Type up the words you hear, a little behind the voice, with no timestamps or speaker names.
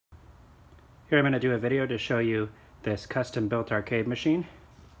Here I'm going to do a video to show you this custom built arcade machine.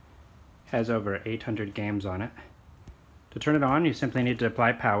 It has over 800 games on it. To turn it on, you simply need to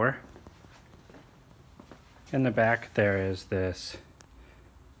apply power. In the back there is this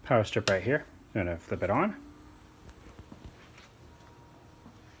power strip right here. I'm going to flip it on.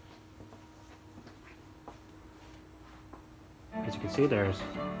 As you can see, there's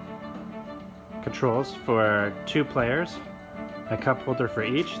controls for 2 players, a cup holder for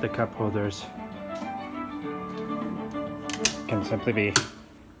each. The cup holders can simply be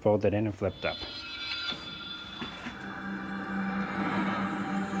folded in and flipped up.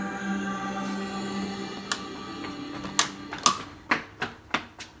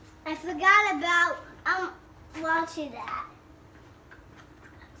 I forgot about watching that.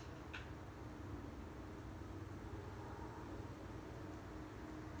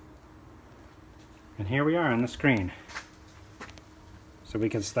 And here we are on the screen. So we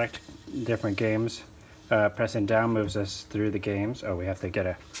can select different games. Pressing down moves us through the games. Oh, we have to get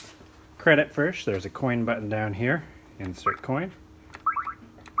a credit first. There's a coin button down here. Insert coin.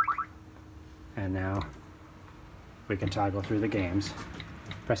 And now we can toggle through the games.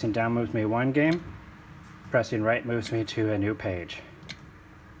 Pressing down moves me one game. Pressing right moves me to a new page.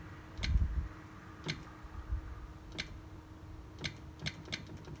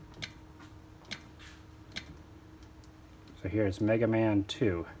 So here's Mega Man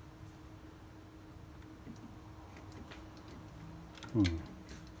 2.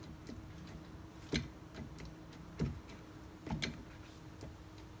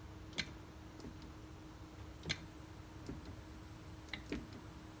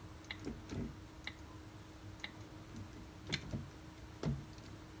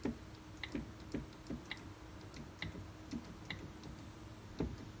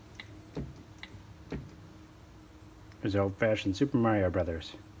 There's old-fashioned Super Mario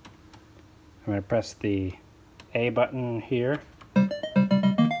Brothers. I'm going to press the A button here.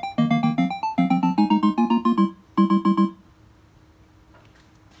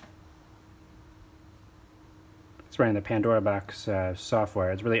 It's running the Pandora Box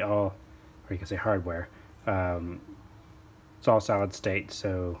software. It's really all, or you can say hardware. It's all solid state,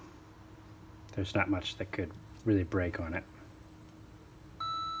 so there's not much that could really break on it.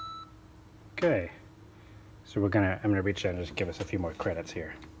 Okay. So I'm gonna reach out and just give us a few more credits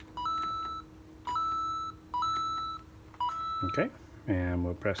here. Okay, and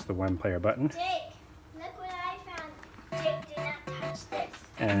we'll press the 1-player button. Jake, look what I found. Jake, do not touch this.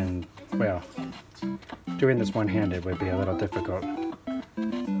 And, well, doing this one-handed would be a little difficult.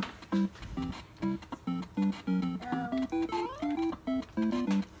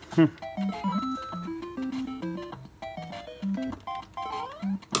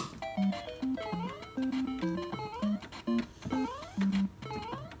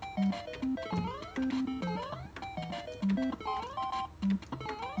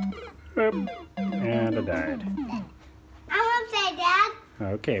 And I died. I want to play, Dad.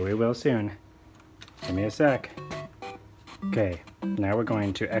 Okay, we will soon. Give me a sec. Okay, now we're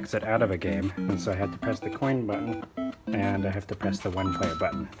going to exit out of a game, and so I have to press the coin button, and I have to press the 1-player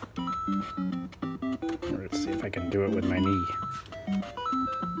button. Let's see if I can do it with my knee.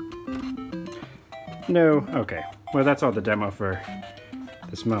 No, okay. Well, that's all the demo for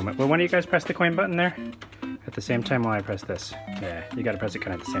this moment. Well, why don't you guys press the coin button there? At the same time while I press this. Yeah, you gotta press it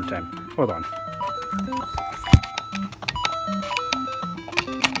kind of at the same time. Hold on.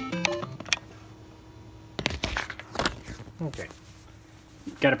 Okay.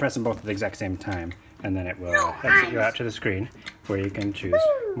 Gotta press them both at the exact same time, and then it will exit you out to the screen where you can choose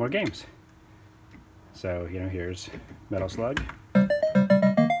more games. So, you know, here's Metal Slug.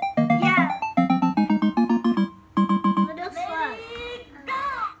 Yeah. Metal Slug.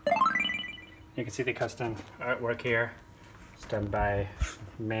 You can see the custom artwork here. It's done by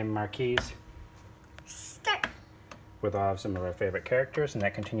MAME Marquise. Start. With all of some of our favorite characters, and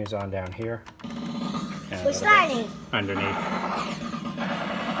that continues on down here. And We're starting. Underneath.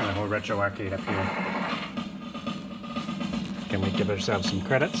 And a whole retro arcade up here. Can we give ourselves some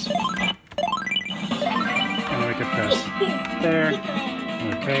credits? And we could press there.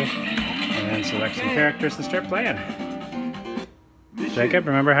 Okay. And select some characters and start playing. Jacob,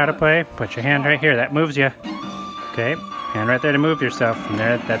 remember how to play? Put your hand right here. That moves you. Okay. Hand right there to move yourself. And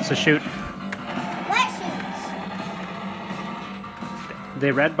there, that's the shoot. What shoots?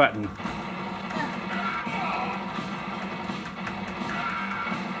 The red button.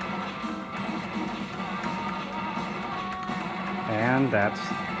 And that's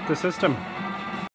the system.